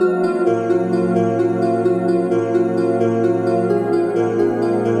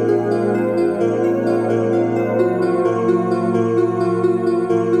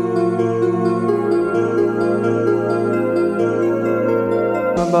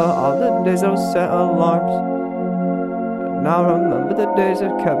all the days I would set alarms, and now I remember the days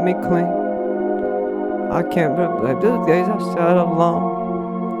that kept me clean. I can't believe the days I sat alone.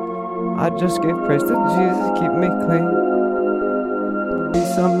 I just gave praise to Jesus, keep me clean. The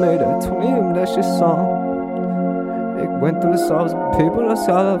beats I made, I told him that's your song. It went through the souls of people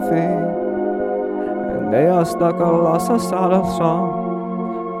outside of feet, and they all stuck or lost outside of song.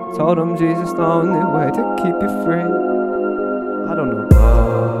 I told them Jesus the only way to keep you free. I don't know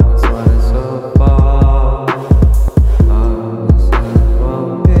what's when it's above. What's when it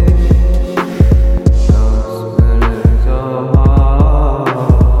won't be. Knows when it's all hard.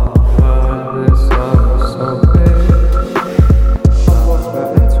 This love is so big. I was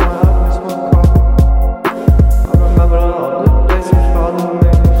ready to try to miss my call. I remember all the days you followed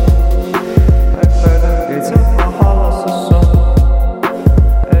me. I played the gates of my heart, lost the soul.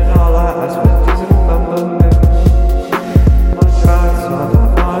 And all I asked was Jesus remember me.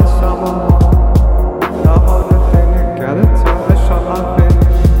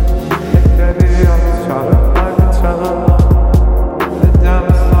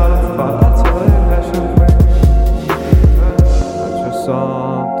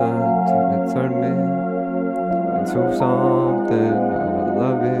 Something to turn me into something I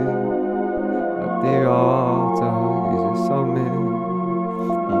love it. At the altar, he just saw me.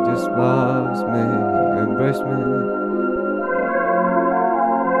 He just loves me, he embraced me.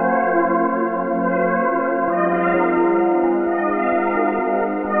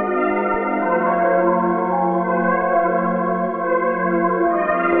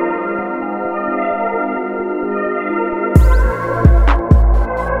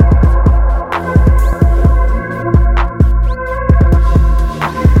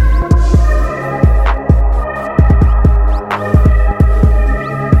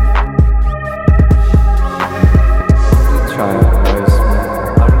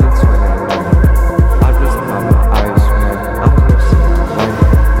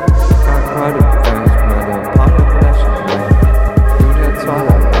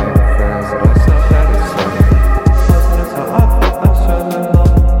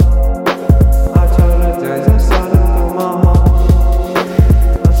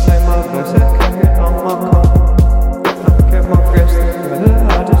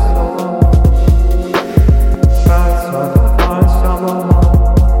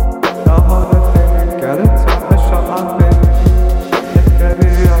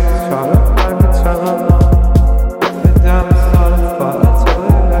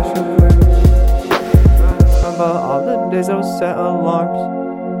 All the days I would set alarms,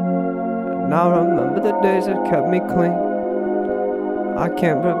 and now I remember the days that kept me clean. I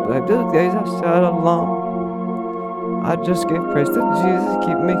can't believe the days I sat alone. I just gave praise to Jesus,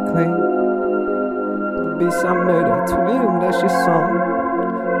 keep me clean. The beats I made, I told him that's your song.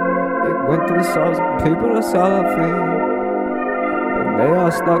 It went through the souls of people outside of feet, and they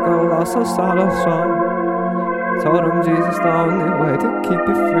all stuck or lost outside of song. I told them Jesus the only way to keep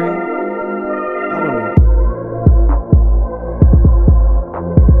you free.